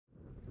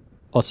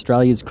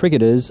Australia's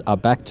cricketers are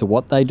back to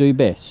what they do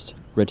best,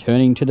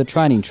 returning to the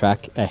training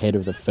track ahead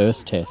of the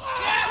first test.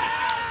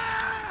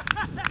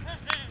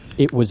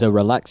 It was a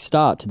relaxed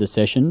start to the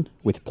session,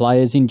 with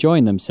players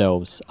enjoying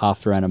themselves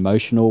after an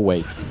emotional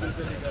week.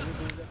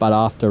 But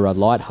after a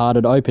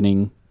light-hearted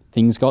opening,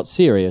 things got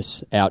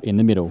serious out in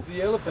the middle.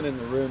 The elephant in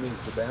the room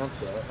is the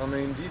bouncer. I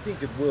mean, do you think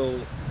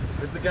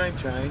has the game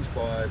changed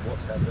by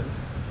what's happened?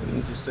 Or do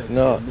you just see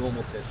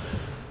normal test?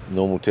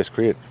 Normal test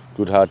cricket,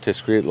 good hard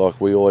test cricket like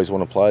we always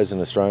want to play as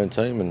an Australian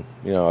team, and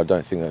I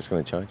don't think that's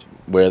going to change.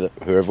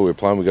 Whoever we're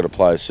playing, we've got to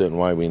play a certain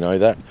way, we know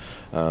that,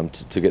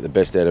 to get the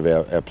best out of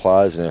our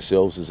players and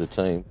ourselves as a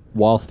team.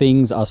 While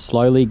things are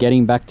slowly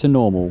getting back to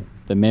normal,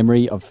 the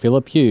memory of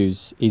Phillip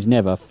Hughes is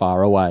never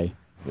far away.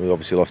 We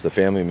obviously lost a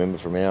family member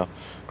from our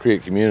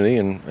cricket community,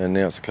 and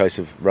now it's a case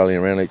of rallying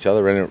around each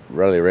other,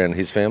 rally around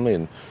his family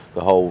and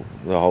the whole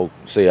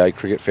CA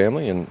cricket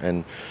family,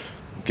 and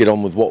get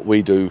on with what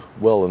we do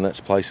well, and that's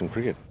play some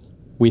cricket.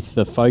 With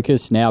the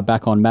focus now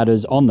back on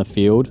matters on the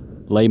field,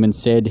 Lehmann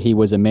said he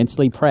was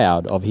immensely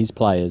proud of his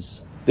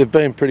players. They've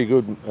been pretty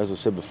good, as I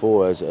said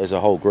before, as a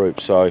whole group,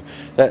 so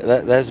that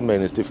hasn't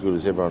been as difficult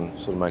as everyone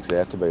sort of makes it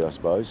out to be, I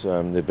suppose.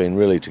 They've been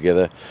really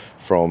together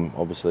from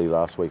obviously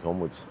last week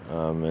onwards,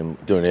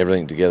 and doing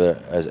everything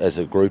together as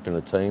a group and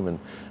a team,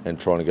 and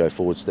trying to go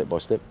forward step by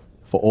step.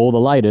 For all the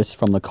latest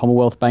from the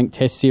Commonwealth Bank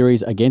Test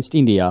Series against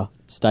India,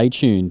 stay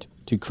tuned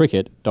to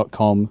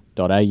cricket.com.au.